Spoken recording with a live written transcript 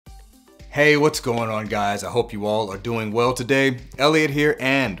Hey, what's going on, guys? I hope you all are doing well today. Elliot here,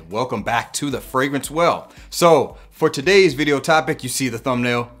 and welcome back to The Fragrance Well. So, for today's video topic, you see the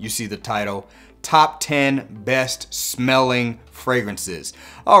thumbnail, you see the title, Top 10 Best Smelling Fragrances.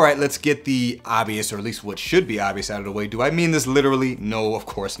 All right, let's get the obvious, or at least what should be obvious, out of the way. Do I mean this literally? No, of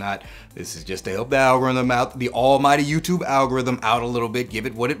course not. This is just to help the algorithm out, the almighty YouTube algorithm out a little bit, give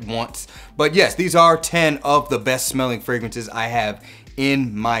it what it wants. But yes, these are 10 of the best smelling fragrances I have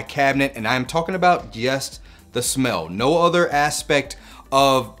in my cabinet, and I'm talking about just the smell. No other aspect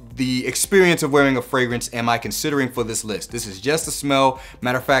of the experience of wearing a fragrance am I considering for this list. This is just the smell.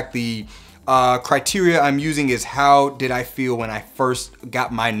 Matter of fact, the criteria I'm using is how did I feel when I first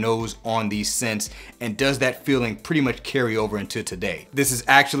got my nose on these scents, and does that feeling pretty much carry over into today? This is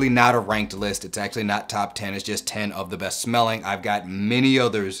actually not a ranked list. It's actually not top 10. It's just 10 of the best smelling. I've got many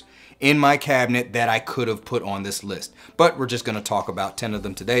others in my cabinet that I could have put on this list, but we're just gonna talk about 10 of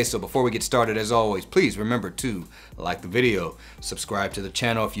them today. So before we get started, as always, please remember to like the video, subscribe to the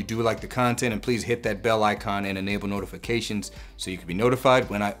channel if you do like the content, and please hit that bell icon and enable notifications so you can be notified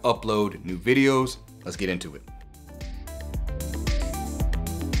when I upload new videos. Let's get into it.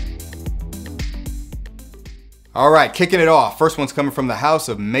 All right, kicking it off. First one's coming from the house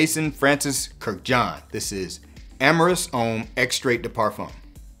of Mason Francis Kurkdjian. This is Amyris Homme Extrait de Parfum.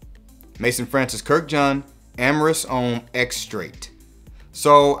 Mason Francis Kurkdjian, Amyris Homme Extrait.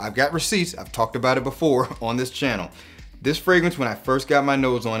 So I've got receipts. I've talked about it before on this channel. This fragrance, when I first got my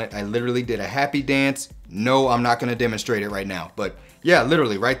nose on it, I literally did a happy dance. No, I'm not gonna demonstrate it right now, but yeah,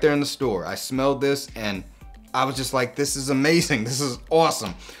 literally right there in the store. I smelled this and I was just like, this is amazing. This is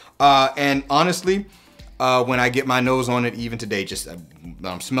awesome. And honestly, when I get my nose on it, even today,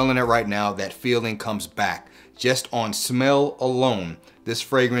 I'm smelling it right now, that feeling comes back. Just on smell alone, this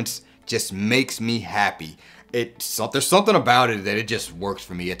fragrance just makes me happy. There's something about it that it just works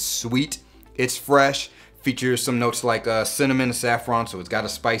for me. It's sweet, it's fresh, features some notes like cinnamon and saffron, so it's got a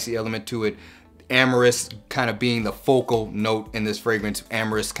spicy element to it. Amyris kind of being the focal note in this fragrance.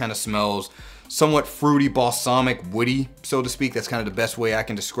 Amyris kind of smells somewhat fruity, balsamic, woody, so to speak. That's kind of the best way I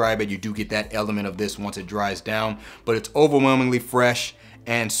can describe it. You do get that element of this once it dries down, but it's overwhelmingly fresh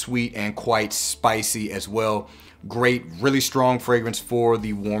and sweet and quite spicy as well. Great, really strong fragrance for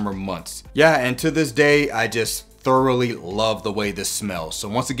the warmer months. Yeah, and to this day, I just thoroughly love the way this smells. So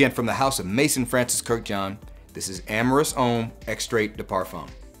once again, from the house of Mason Francis Kurkdjian, this is Amyris Homme Extrait de Parfum.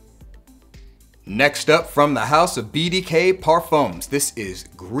 Next up, from the house of BDK Parfums, this is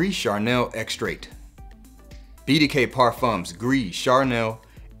Gris Charnel Extrait. BDK Parfums Gris Charnel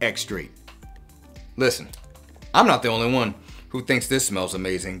Extrait. Listen, I'm not the only one who thinks this smells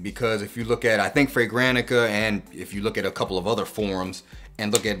amazing, because if you look at, I think, Fragrantica, and if you look at a couple of other forums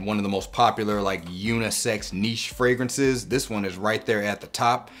and look at one of the most popular like unisex niche fragrances, this one is right there at the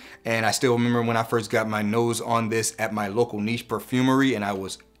top. And I still remember when I first got my nose on this at my local niche perfumery, and I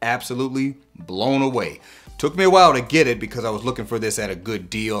was absolutely blown away. Took me a while to get it because I was looking for this at a good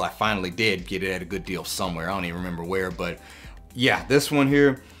deal. I finally did get it at a good deal somewhere. I don't even remember where, but yeah, this one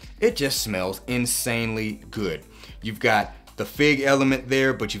here, it just smells insanely good. You've got the fig element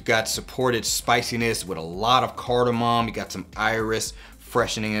there, but you've got supported spiciness with a lot of cardamom. You got some iris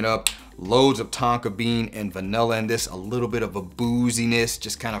freshening it up, loads of tonka bean and vanilla in this, a little bit of a booziness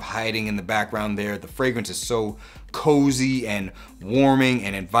just kind of hiding in the background there. The fragrance is so cozy and warming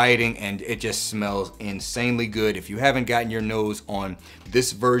and inviting, and it just smells insanely good. If you haven't gotten your nose on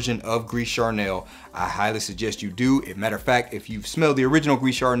this version of Gris Charnel, I highly suggest you do. As a matter of fact, if you've smelled the original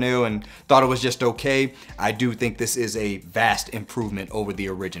Gris Charnel and thought it was just okay, I do think this is a vast improvement over the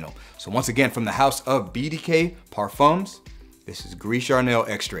original. So once again, from the house of BDK Parfums, this is Gris Charnel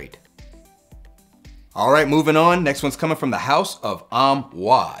Extrait. All right, moving on. Next one's coming from the house of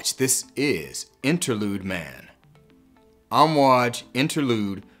Amouage. This is Interlude Man. Amouage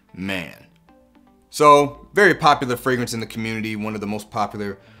Interlude Man. So, very popular fragrance in the community, one of the most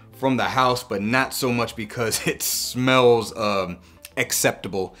popular from the house, but not so much because it smells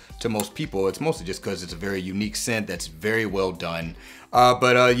acceptable to most people. It's mostly just because it's a very unique scent that's very well done.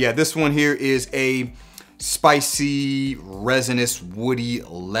 Yeah, this one here is a spicy, resinous, woody,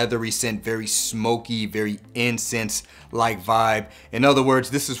 leathery scent, very smoky, very incense-like vibe. In other words,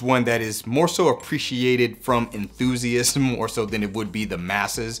 this is one that is more so appreciated from enthusiasts more so than it would be the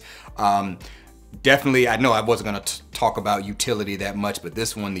masses. Definitely, I know I wasn't gonna talk about utility that much, but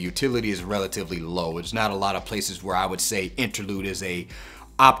this one, the utility is relatively low. It's not a lot of places where I would say Interlude is a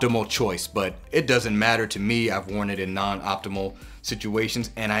optimal choice, but it doesn't matter to me. I've worn it in non-optimal situations,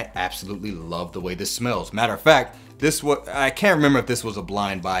 and I absolutely love the way this smells. Matter of fact, I can't remember if this was a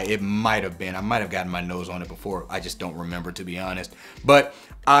blind buy. It might have been. I might have gotten my nose on it before. I just don't remember, to be honest. But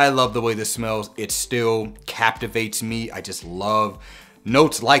I love the way this smells. It still captivates me. I just love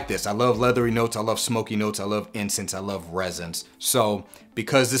notes like this. I love leathery notes. I love smoky notes. I love incense. I love resins. So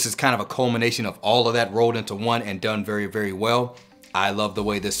because this is kind of a culmination of all of that rolled into one and done very, very well, I love the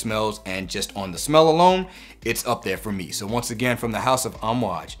way this smells. And just on the smell alone, it's up there for me. So once again, from the house of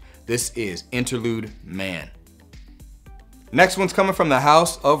Amouage, this is Interlude Man. Next one's coming from the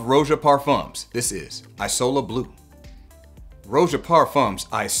house of Roja Parfums. This is Isola Blu. Roja Parfums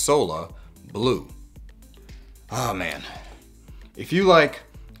Isola Blu. Oh man. If you like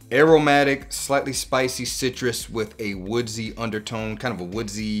aromatic, slightly spicy citrus with a woodsy undertone, kind of a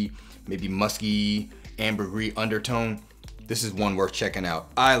woodsy, maybe musky, ambergris undertone, this is one worth checking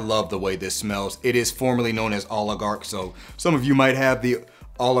out. I love the way this smells. It is formerly known as Oligarch, so some of you might have the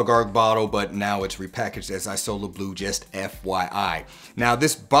Oligarch bottle, but now it's repackaged as Isola Blu, just FYI. Now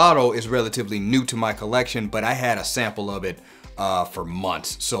this bottle is relatively new to my collection, but I had a sample of it for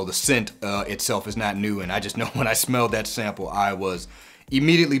months. So the scent itself is not new, and I just know when I smelled that sample, I was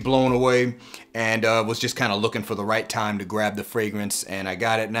immediately blown away and was just kind of looking for the right time to grab the fragrance, and I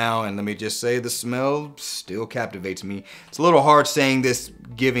got it now, and let me just say the smell still captivates me. It's a little hard saying this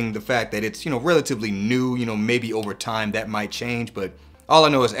given the fact that it's, relatively new, maybe over time that might change, but all I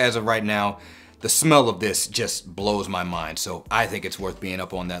know is as of right now, the smell of this just blows my mind. So I think it's worth being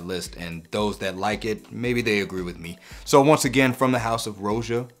up on that list, and those that like it, maybe they agree with me. So once again, from the house of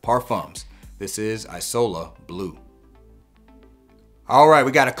Roja Parfums, this is Isola Blu. All right,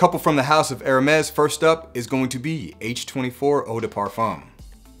 we got a couple from the house of Hermes. First up is going to be H24 Eau de Parfum.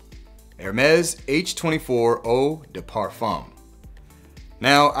 Hermes H24 Eau de Parfum.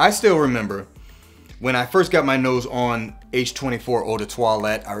 Now, I still remember when I first got my nose on H24 Eau de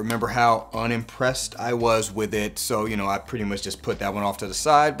Toilette, I remember how unimpressed I was with it. So, I pretty much just put that one off to the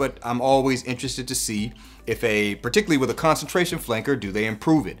side, but I'm always interested to see if particularly with a concentration flanker, do they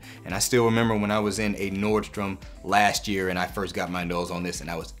improve it? And I still remember when I was in a Nordstrom last year and I first got my nose on this, and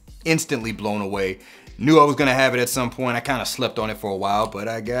I was instantly blown away. Knew I was gonna have it at some point. I kind of slept on it for a while, but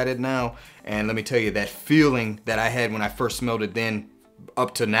I got it now. And let me tell you, that feeling that I had when I first smelled it then,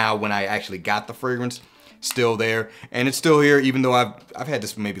 up to now when I actually got the fragrance, still there, and it's still here, even though I've had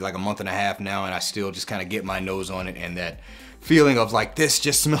this for maybe like a month and a half now, and I still just kind of get my nose on it, and that feeling of like, this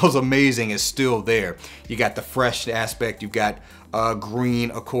just smells amazing is still there. You got the fresh aspect, you've got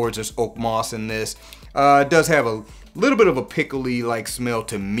green accords, there's oak moss in this. It does have a little bit of a pickly like smell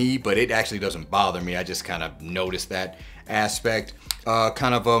to me, but it actually doesn't bother me. I just kind of noticed that aspect.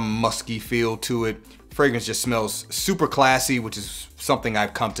 Kind of a musky feel to it. Fragrance just smells super classy, which is something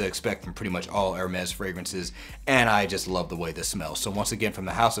I've come to expect from pretty much all Hermes fragrances, and I just love the way this smells. So once again, from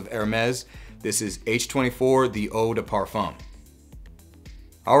the house of Hermes, this is H24, the Eau de Parfum.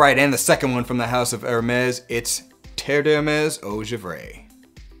 All right, and the second one from the house of Hermes, it's Terre d'Hermes Eau Givree.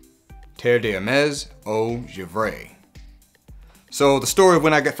 Terre d'Hermes Eau Givree. So the story of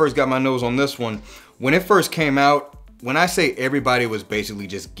when I first got my nose on this one, when it first came out, when I say everybody was basically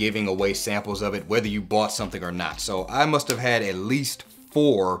just giving away samples of it, whether you bought something or not. So I must have had at least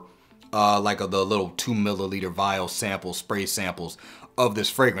 4 the little 2 milliliter vial samples, spray samples of this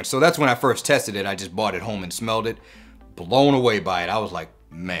fragrance. So that's when I first tested it. I just bought it home and smelled it. Blown away by it. I was like,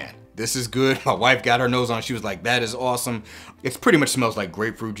 man, this is good. My wife got her nose on it. She was like, that is awesome. It pretty much smells like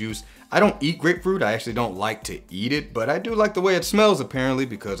grapefruit juice. I don't eat grapefruit. I actually don't like to eat it, but I do like the way it smells apparently,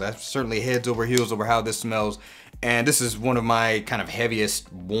 because I certainly heads over heels over how this smells. And this is one of my kind of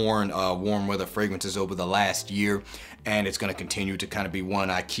heaviest worn warm weather fragrances over the last year. And it's gonna continue to kind of be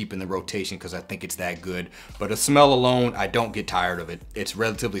one I keep in the rotation because I think it's that good. But the smell alone, I don't get tired of it. It's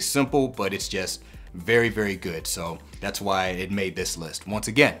relatively simple, but it's just very, very good. So that's why it made this list. Once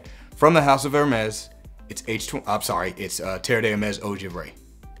again, from the house of Hermes, it's Terre d'Hermes Eau Givree.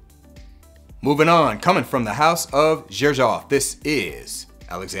 Moving on, coming from the house of Givree, this is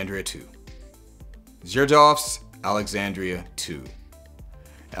Alexandria II. Givree's Alexandria II.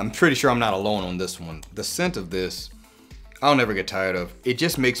 I'm pretty sure I'm not alone on this one. The scent of this, I'll never get tired of. It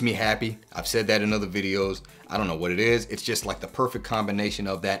just makes me happy. I've said that in other videos. I don't know what it is. It's just like the perfect combination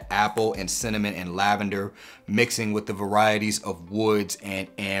of that apple and cinnamon and lavender mixing with the varieties of woods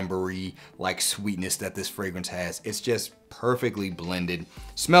and ambery like sweetness that this fragrance has. It's just perfectly blended.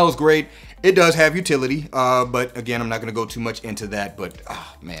 Smells great. It does have utility, but again, I'm not gonna go too much into that, but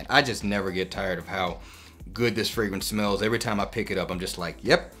man, I just never get tired of how good this fragrance smells. Every time I pick it up, I'm just like,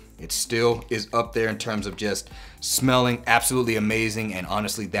 yep, it still is up there in terms of just smelling absolutely amazing, and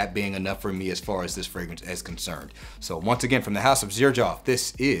honestly, that being enough for me as far as this fragrance is concerned. So once again, from the house of Givree,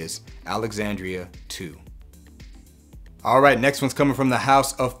 this is Alexandria II. All right, next one's coming from the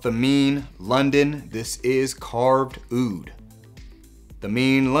house of Thameen, London. This is Carved Oud.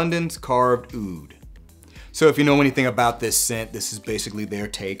 Thameen, London's Carved Oud. So if you know anything about this scent, this is basically their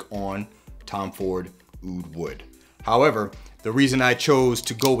take on Tom Ford Oud Wood. However, the reason I chose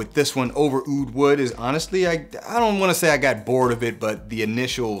to go with this one over Oud Wood is honestly, I don't want to say I got bored of it, but the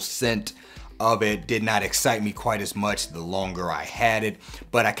initial scent of it did not excite me quite as much the longer I had it,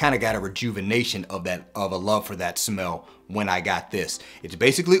 but I kind of got a rejuvenation of a love for that smell when I got this. It's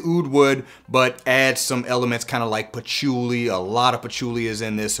basically oud wood, but adds some elements kind of like patchouli. A lot of patchouli is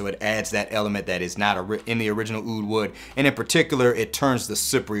in this, so it adds that element that is not in the original oud wood, and in particular, it turns the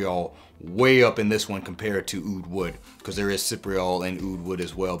cypriol way up in this one compared to oud wood, because there is cypriol in oud wood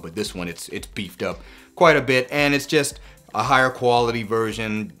as well, but this one it's beefed up quite a bit, and it's just a higher quality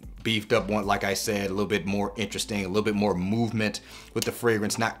version. Beefed up one, like I said, a little bit more interesting, a little bit more movement with the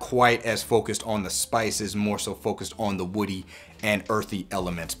fragrance, not quite as focused on the spices, more so focused on the woody and earthy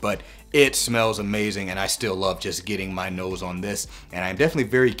elements. But it smells amazing, and I still love just getting my nose on this. And I'm definitely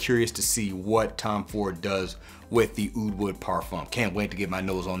very curious to see what Tom Ford does with the Oud Wood Parfum. Can't wait to get my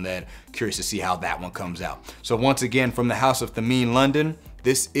nose on that. Curious to see how that one comes out. So once again, from the house of Thameen, London,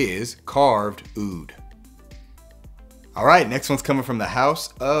 this is Carved Oud. All right, next one's coming from the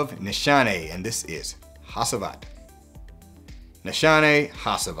house of Nishane, and this is Hacivat. Nishane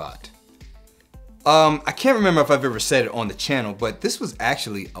Hacivat. I can't remember if I've ever said it on the channel, but this was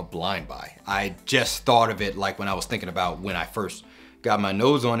actually a blind buy. I just thought of it like when I was thinking about when I first got my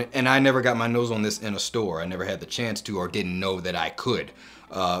nose on it, and I never got my nose on this in a store. I never had the chance to, or didn't know that I could.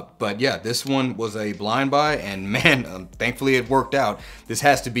 But yeah, this one was a blind buy, and man, thankfully it worked out. This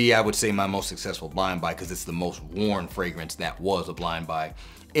has to be, I would say, my most successful blind buy because it's the most worn fragrance that was a blind buy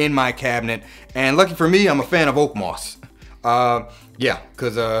in my cabinet. And lucky for me, I'm a fan of oak moss. Yeah,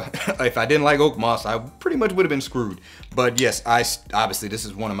 because if I didn't like oak moss, I pretty much would have been screwed. But yes, obviously this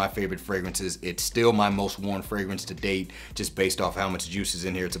is one of my favorite fragrances. It's still my most worn fragrance to date, just based off how much juice is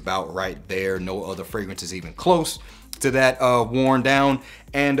in here. It's about right there. No other fragrance is even close to that worn down.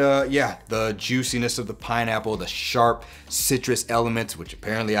 And yeah, the juiciness of the pineapple, the sharp citrus elements, which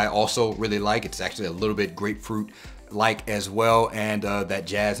apparently I also really like. It's actually a little bit grapefruit-like as well, and that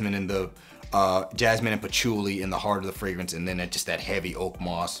jasmine and the jasmine and patchouli in the heart of the fragrance, and then just that heavy oak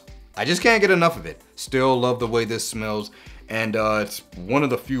moss. I just can't get enough of it. Still love the way this smells, and it's one of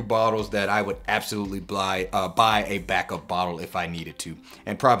the few bottles that I would absolutely buy a backup bottle if I needed to,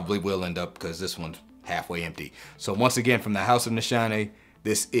 and probably will end up because this one's halfway empty. So once again, from the house of Nishane,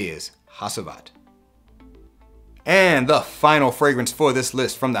 this is Hacivat. And the final fragrance for this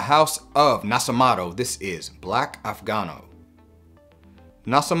list, from the house of Nasamato, this is Black Afgano.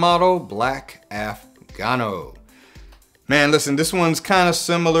 Nasamato Black Afgano. Man, listen, this one's kind of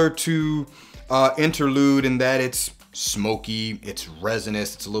similar to Interlude in that it's smoky, it's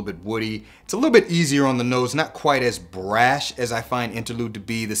resinous, it's a little bit woody, it's a little bit easier on the nose, not quite as brash as I find Interlude to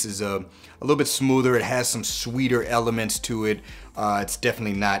be. This is a little bit smoother. It has some sweeter elements to it. It's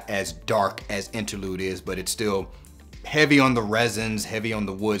definitely not as dark as Interlude is, but it's still heavy on the resins, heavy on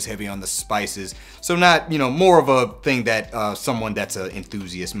the woods, heavy on the spices. So not, you know, more of a thing that someone that's an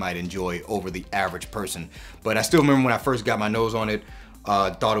enthusiast might enjoy over the average person. But I still remember when I first got my nose on it,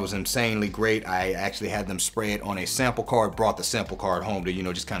 thought it was insanely great. I actually had them spray it on a sample card, brought the sample card home to, you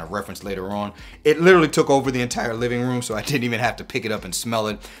know, just kind of reference later on. It literally took over the entire living room, so I didn't even have to pick it up and smell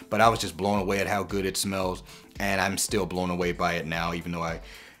it, but I was just blown away at how good it smells, and I'm still blown away by it now, even though I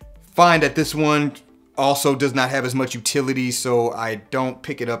find that this one also does not have as much utility, so I don't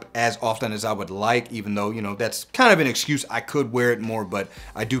pick it up as often as I would like, even though, you know, that's kind of an excuse. I could wear it more, but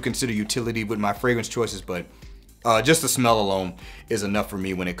I do consider utility with my fragrance choices, but just the smell alone is enough for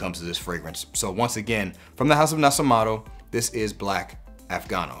me when it comes to this fragrance. So once again, from the house of Nasamato, this is Black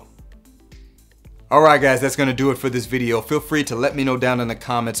Afgano. Alright guys, that's gonna do it for this video. Feel free to let me know down in the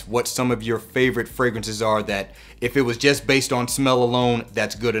comments what some of your favorite fragrances are that, if it was just based on smell alone,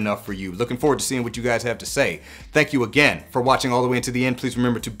 that's good enough for you. Looking forward to seeing what you guys have to say. Thank you again for watching all the way into the end. Please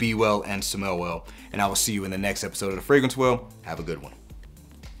remember to be well and smell well. And I will see you in the next episode of The Fragrance Well. Have a good one.